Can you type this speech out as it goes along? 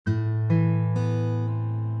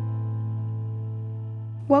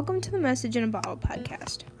Welcome to the Message in a Bottle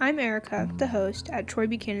podcast. I'm Erica, the host at Troy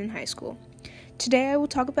Buchanan High School. Today I will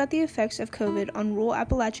talk about the effects of COVID on rural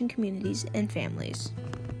Appalachian communities and families.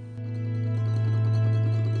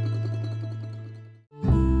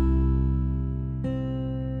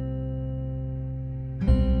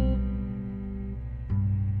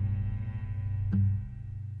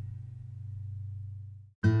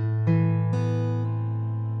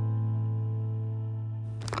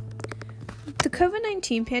 The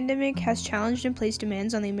COVID-19 pandemic has challenged and placed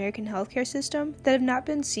demands on the American healthcare system that have not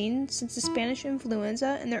been seen since the Spanish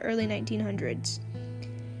influenza in the early 1900s.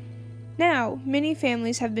 Now, many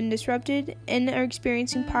families have been disrupted and are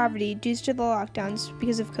experiencing poverty due to the lockdowns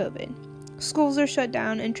because of COVID. Schools are shut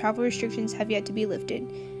down and travel restrictions have yet to be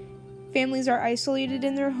lifted. Families are isolated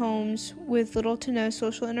in their homes with little to no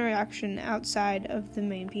social interaction outside of the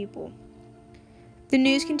main people. The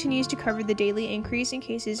news continues to cover the daily increase in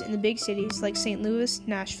cases in the big cities like St. Louis,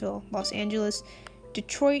 Nashville, Los Angeles,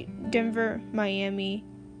 Detroit, Denver, Miami,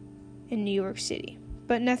 and New York City.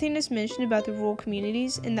 But nothing is mentioned about the rural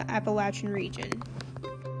communities in the Appalachian region.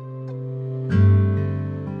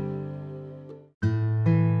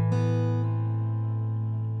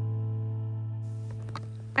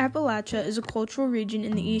 Appalachia is a cultural region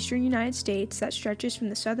in the eastern United States that stretches from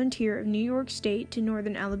the southern tier of New York State to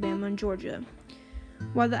northern Alabama and Georgia.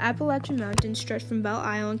 While the Appalachian Mountains stretch from Belle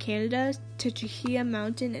Isle in Canada to Chiquia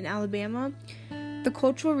Mountain in Alabama, the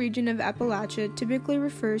cultural region of Appalachia typically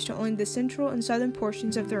refers to only the central and southern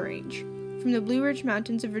portions of the range, from the Blue Ridge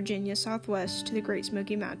Mountains of Virginia southwest to the Great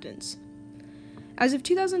Smoky Mountains. As of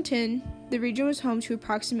 2010, the region was home to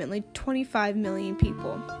approximately 25 million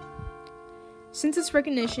people. Since its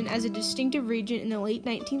recognition as a distinctive region in the late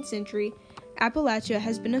 19th century, Appalachia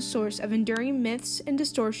has been a source of enduring myths and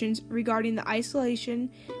distortions regarding the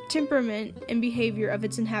isolation, temperament, and behavior of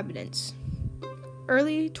its inhabitants.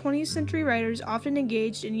 Early 20th century writers often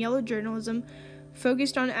engaged in yellow journalism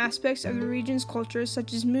focused on aspects of the region's culture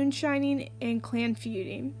such as moonshining and clan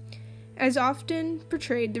feuding, as often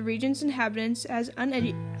portrayed the region's inhabitants as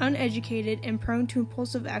uneducated and prone to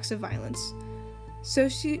impulsive acts of violence.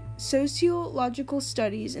 Sociological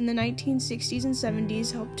studies in the 1960s and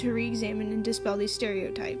 70s helped to re-examine and dispel these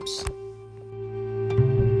stereotypes.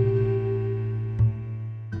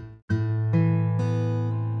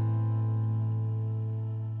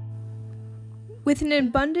 With an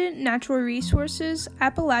abundant natural resources,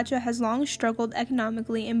 Appalachia has long struggled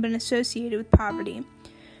economically and been associated with poverty.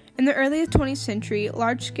 In the early 20th century,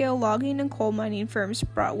 large-scale logging and coal mining firms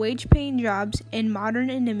brought wage-paying jobs and modern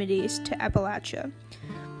amenities to Appalachia.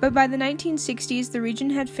 But by the 1960s, the region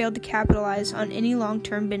had failed to capitalize on any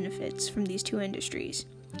long-term benefits from these two industries.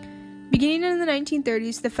 Beginning in the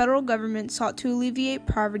 1930s, the federal government sought to alleviate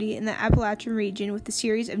poverty in the Appalachian region with a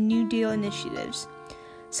series of New Deal initiatives,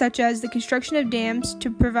 such as the construction of dams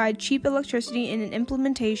to provide cheap electricity and an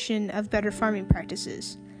implementation of better farming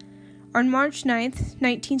practices. On March 9,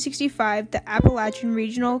 1965, the Appalachian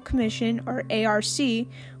Regional Commission, or ARC,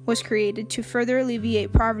 was created to further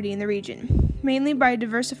alleviate poverty in the region, mainly by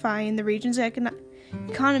diversifying the region's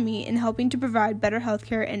economy and helping to provide better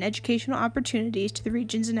healthcare and educational opportunities to the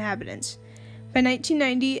region's inhabitants. By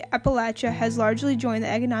 1990, Appalachia has largely joined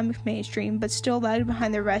the economic mainstream, but still lagged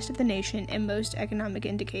behind the rest of the nation in most economic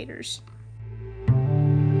indicators.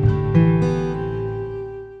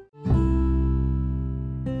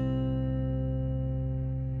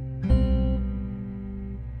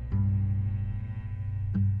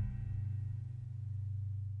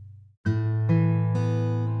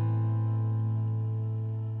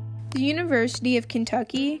 The University of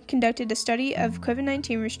Kentucky conducted a study of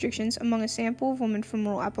COVID-19 restrictions among a sample of women from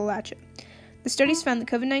rural Appalachia. The studies found that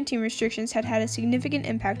COVID-19 restrictions had a significant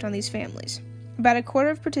impact on these families. About a quarter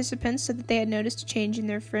of participants said that they had noticed a change in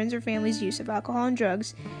their friends' or family's use of alcohol and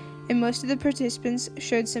drugs, and most of the participants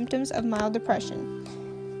showed symptoms of mild depression.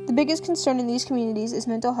 The biggest concern in these communities is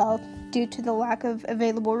mental health due to the lack of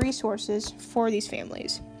available resources for these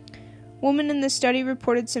families. Women in the study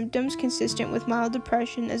reported symptoms consistent with mild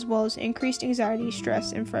depression as well as increased anxiety,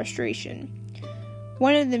 stress, and frustration.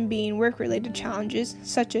 One of them being work-related challenges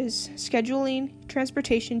such as scheduling,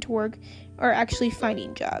 transportation to work, or actually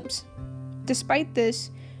finding jobs. Despite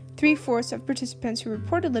this, 3/4 of participants who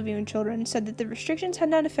reported living with children said that the restrictions had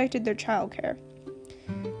not affected their childcare.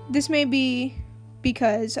 This may be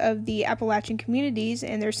because of the Appalachian communities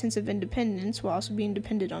and their sense of independence while also being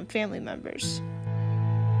dependent on family members.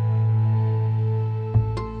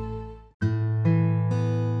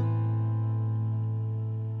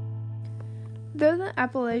 Though the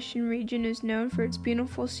Appalachian region is known for its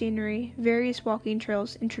beautiful scenery, various walking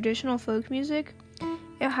trails, and traditional folk music,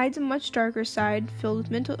 It hides a much darker side filled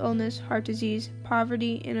with mental illness, heart disease,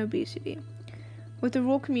 poverty, and obesity, with the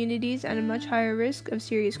rural communities at a much higher risk of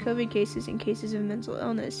serious COVID cases and cases of mental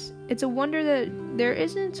illness. It's a wonder that there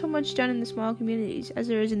isn't so much done in the small communities as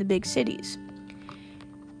there is in the big cities.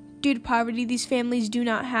 Due to poverty, these families do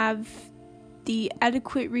not have the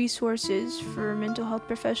adequate resources for mental health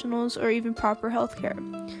professionals or even proper health care.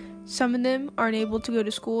 Some of them aren't able to go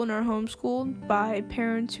to school and are homeschooled by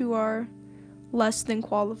parents who are less than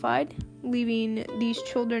qualified, leaving these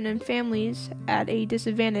children and families at a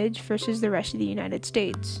disadvantage versus the rest of the United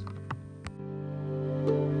States.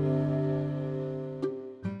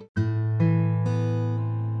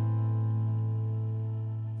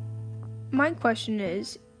 My question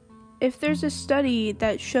is, if there's a study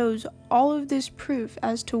that shows all of this proof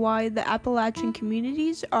as to why the Appalachian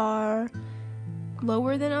communities are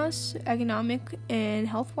lower than us, economic and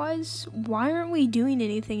health-wise, why aren't we doing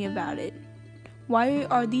anything about it? Why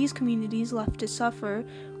are these communities left to suffer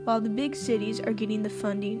while the big cities are getting the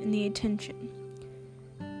funding and the attention?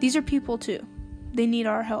 These are people too. They need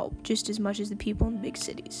our help just as much as the people in the big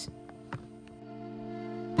cities.